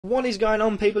What is going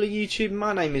on, people of YouTube?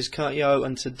 My name is Kurtyoy,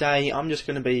 and today I'm just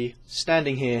going to be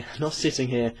standing here, not sitting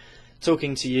here,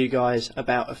 talking to you guys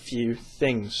about a few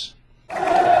things. Now,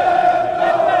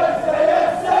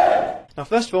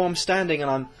 first of all, I'm standing and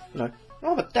I'm,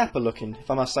 rather dapper looking, if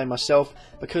I must say myself,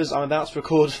 because I'm about to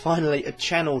record finally a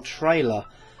channel trailer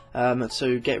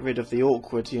to get rid of the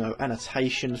awkward,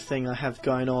 annotation thing I have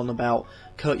going on about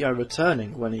Kurtyoy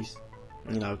returning when he's,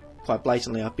 quite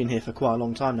blatantly, I've been here for quite a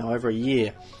long time now, over a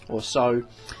year or so,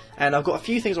 and I've got a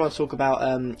few things I want to talk about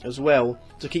as well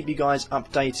to keep you guys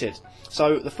updated.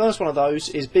 So the first one of those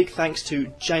is big thanks to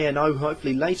JNO,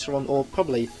 hopefully later on or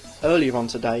probably earlier on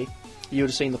today you would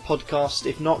have seen the podcast.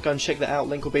 If not, go and check that out,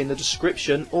 link will be in the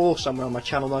description or somewhere on my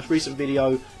channel. Most recent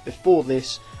video before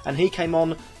this, and he came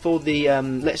on for the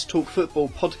Let's Talk Football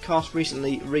podcast,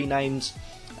 recently renamed,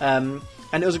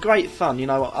 and it was a great fun.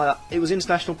 It was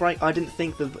international break. I didn't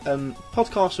think the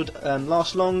podcast would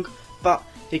last long, but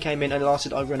he came in and it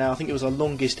lasted over an hour. I think it was our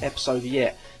longest episode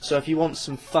yet. So if you want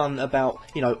some fun about,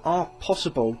 our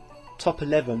possible top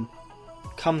 11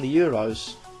 come the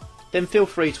Euros, then feel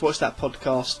free to watch that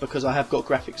podcast, because I have got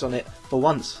graphics on it for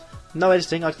once. No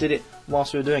editing, I did it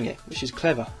whilst we were doing it, which is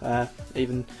clever,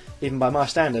 even by my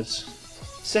standards.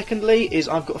 Secondly is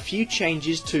I've got a few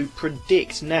changes to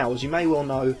predict now. As you may well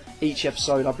know, each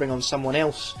episode I bring on someone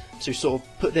else to sort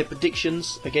of put their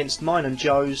predictions against mine and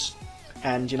Joe's,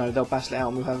 and they'll battle it out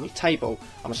and we'll have a table.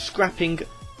 I'm scrapping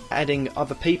adding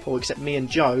other people except me and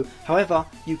Joe. However,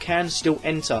 you can still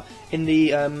enter. In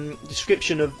the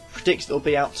description of predicts that will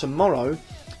be out tomorrow,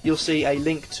 you'll see a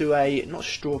link to a, not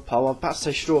straw poll, I'm about to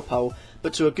say straw poll,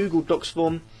 but to a Google Docs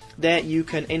form. There you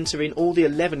can enter in all the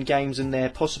 11 games and their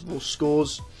possible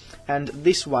scores, and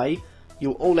this way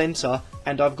you'll all enter,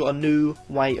 and I've got a new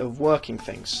way of working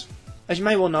things. As you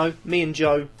may well know, me and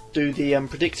Joe do the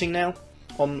predicting now.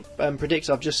 On Predict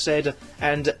I've just said,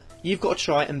 and you've got to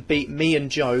try and beat me and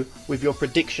Joe with your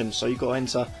predictions, so you've got to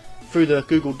enter through the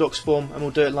Google Docs form and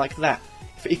we'll do it like that.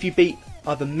 If you beat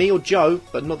either me or Joe,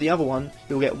 but not the other one,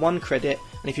 you'll get 1 credit,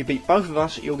 and if you beat both of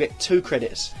us, you'll get 2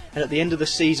 credits. And at the end of the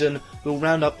season, we'll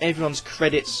round up everyone's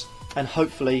credits, and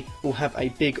hopefully we'll have a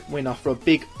big winner for a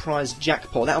big prize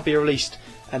jackpot. That'll be released,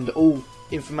 and all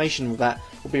information with that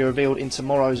will be revealed in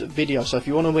tomorrow's video. So if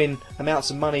you want to win amounts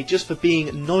of money just for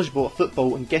being knowledgeable at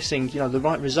football and guessing, the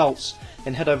right results,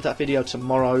 then head over to that video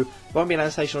tomorrow. There won't be an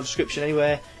annotation or description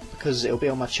anywhere, because it'll be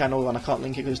on my channel and I can't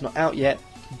link it because it's not out yet.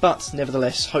 But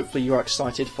nevertheless, hopefully you're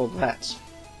excited for that.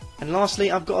 And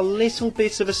lastly, I've got a little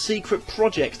bit of a secret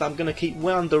project that I'm going to keep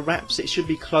well under wraps. It should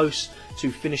be close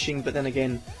to finishing, but then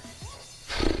again,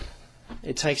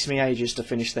 it takes me ages to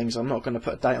finish things. I'm not going to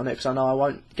put a date on it because I know I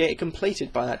won't get it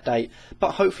completed by that date.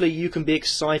 But hopefully you can be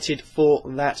excited for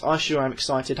that. I sure am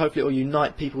excited. Hopefully it will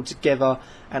unite people together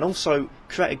and also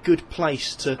create a good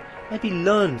place to maybe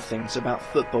learn things about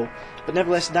football. But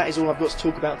nevertheless, that is all I've got to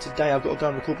talk about today. I've got to go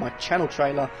and record my channel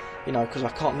trailer, because I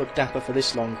can't look dapper for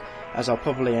this long, as I'll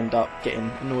probably end up getting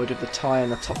annoyed with the tie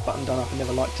and the top button done up. I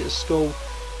never liked it at school,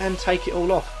 and take it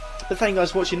all off. But thank you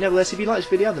guys for watching. Nevertheless, if you like this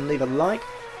video, then leave a like.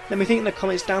 Let me think in the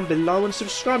comments down below, and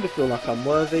subscribe if you feel like I'm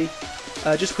worthy.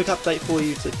 Just a quick update for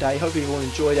you today. Hopefully you all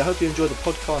enjoyed it. I hope you enjoyed the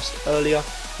podcast earlier.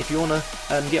 If you want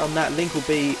to get on that, link will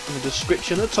be in the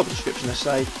description, at the top of the description I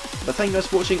say. But thank you guys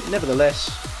for watching, nevertheless,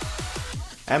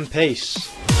 and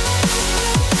peace.